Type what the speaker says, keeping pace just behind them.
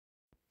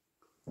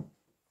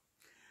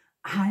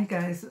Hi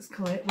guys, it's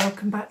Colette.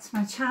 Welcome back to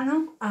my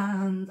channel,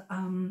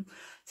 and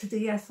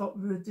today I thought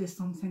we would do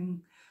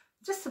something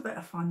just a bit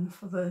of fun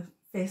for the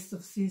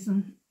festive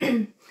season.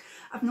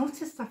 I've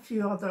noticed a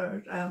few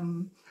other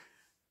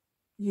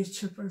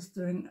YouTubers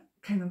doing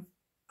kind of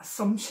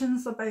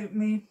assumptions about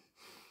me,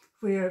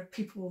 where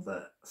people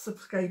that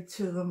subscribe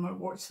to them or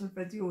watch their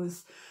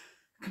videos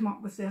come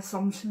up with the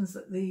assumptions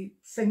that they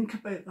think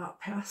about that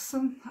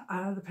person,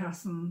 the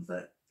person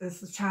that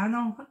is the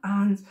channel,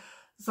 and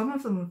some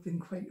of them have been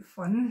quite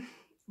fun.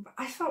 But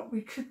I thought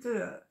we could do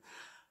it,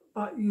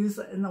 but use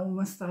it in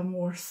almost a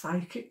more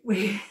psychic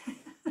way.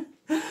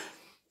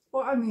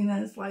 What I mean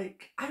is,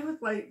 like, I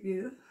would like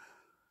you,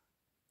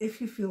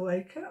 if you feel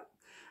like it,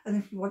 and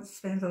if you want to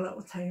spend a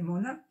little time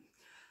on it,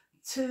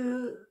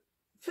 to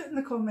put in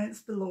the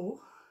comments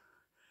below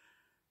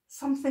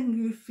something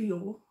you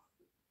feel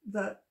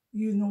that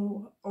you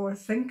know or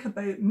think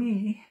about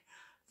me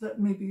that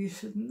maybe you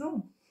shouldn't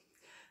know.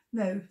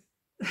 Now,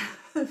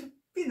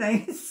 be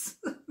nice.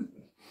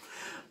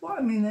 What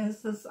I mean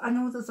is, I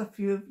know there's a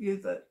few of you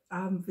that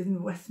have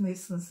been with me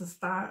since the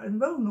start and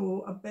will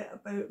know a bit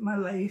about my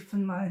life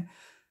and my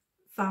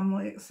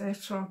family,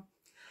 etc.,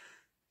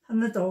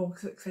 and the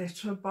dogs,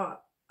 etc.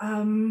 But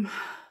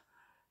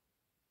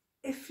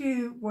if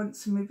you want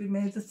to maybe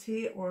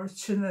meditate or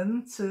tune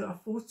in to a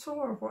photo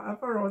or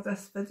whatever, or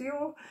this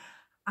video,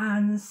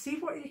 and see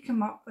what you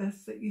come up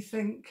with that you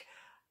think,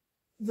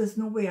 there's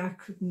no way I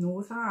could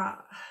know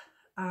that,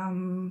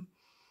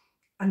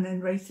 and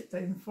then write it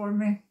down for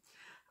me.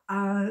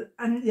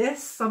 And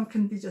yes, some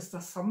can be just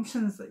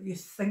assumptions that you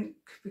think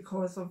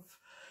because of,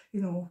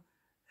 you know,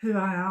 who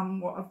I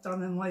am, what I've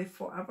done in life,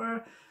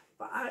 whatever.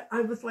 But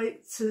I would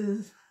like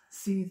to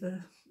see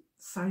the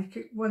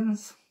psychic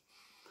ones,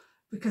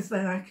 because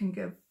then I can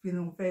give, you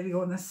know, very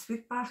honest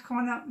feedback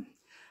on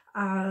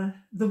it.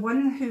 The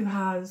one who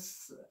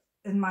has,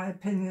 in my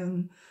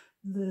opinion,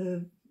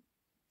 the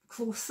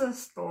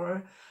closest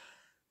or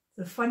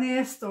the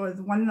funniest, or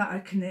the one that I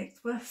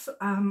connect with,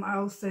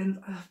 I'll send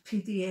a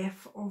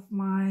PDF of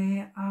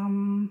my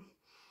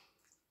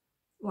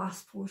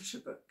last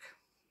poetry book,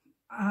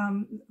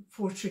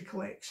 poetry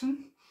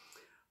collection.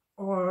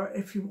 Or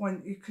if you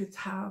want, you could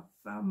have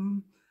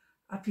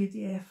a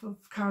PDF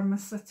of Karma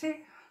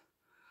City.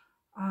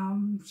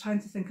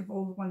 Trying to think of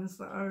all the ones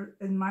that are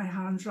in my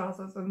hands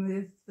rather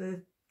than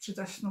the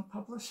traditional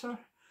publisher.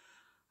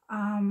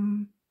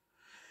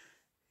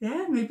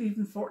 Yeah, maybe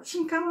even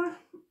Fortune Cover.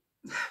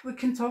 We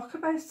can talk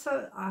about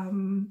it.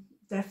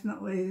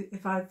 Definitely,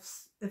 if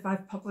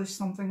I've published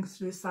something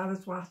through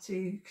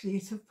Saraswati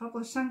Creative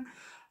Publishing,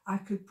 I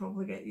could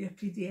probably get you a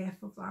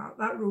PDF of that.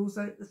 That rolls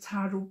out the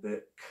tarot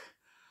book,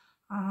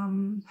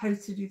 How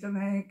to Read an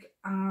Egg,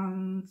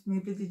 and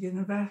maybe the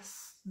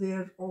Universe.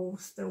 They're all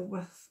still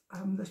with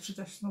the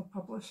traditional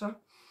publisher.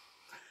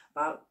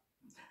 But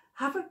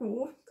have a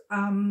go.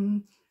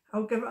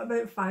 I'll give it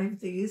about 5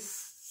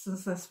 days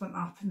since this went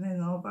up, and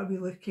then I'll have a wee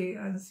look at it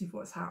and see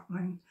what's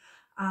happening.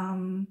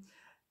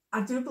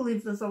 I do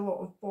believe there's a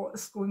lot of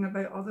bots going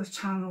about other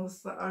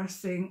channels that are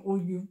saying, oh,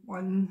 you've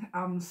won,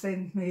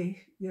 send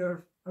me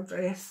your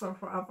address or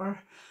whatever.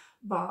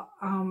 But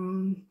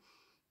I'll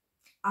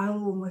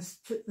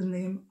almost put the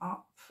name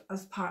up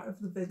as part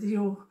of the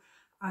video,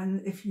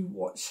 and if you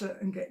watch it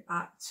and get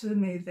back to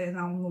me, then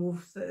I'll know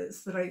that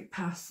it's the right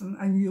person,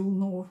 and you'll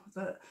know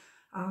that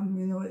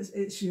you know,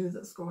 it's you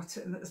that's got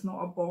it, and it's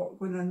not a bot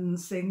going in and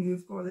saying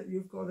you've got it,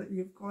 you've got it,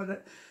 you've got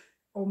it.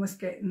 Almost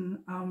getting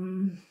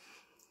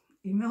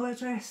email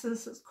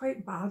addresses. It's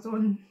quite bad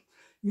on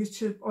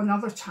YouTube, on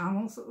other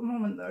channels at the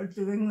moment that are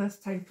doing this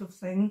type of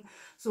thing.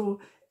 So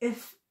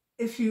if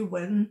you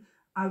win,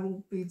 I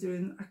will be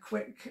doing a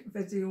quick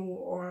video,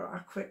 or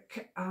a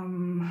quick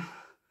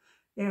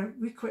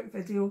quick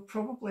video,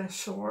 probably a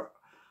short,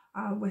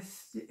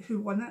 with who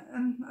won it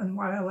and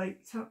why I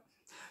liked it.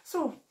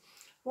 So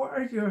what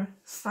are your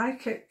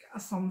psychic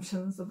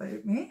assumptions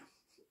about me?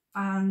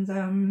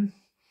 And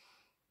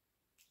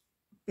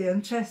be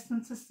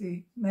interesting to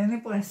see. Many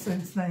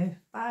blessings now.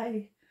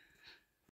 Bye.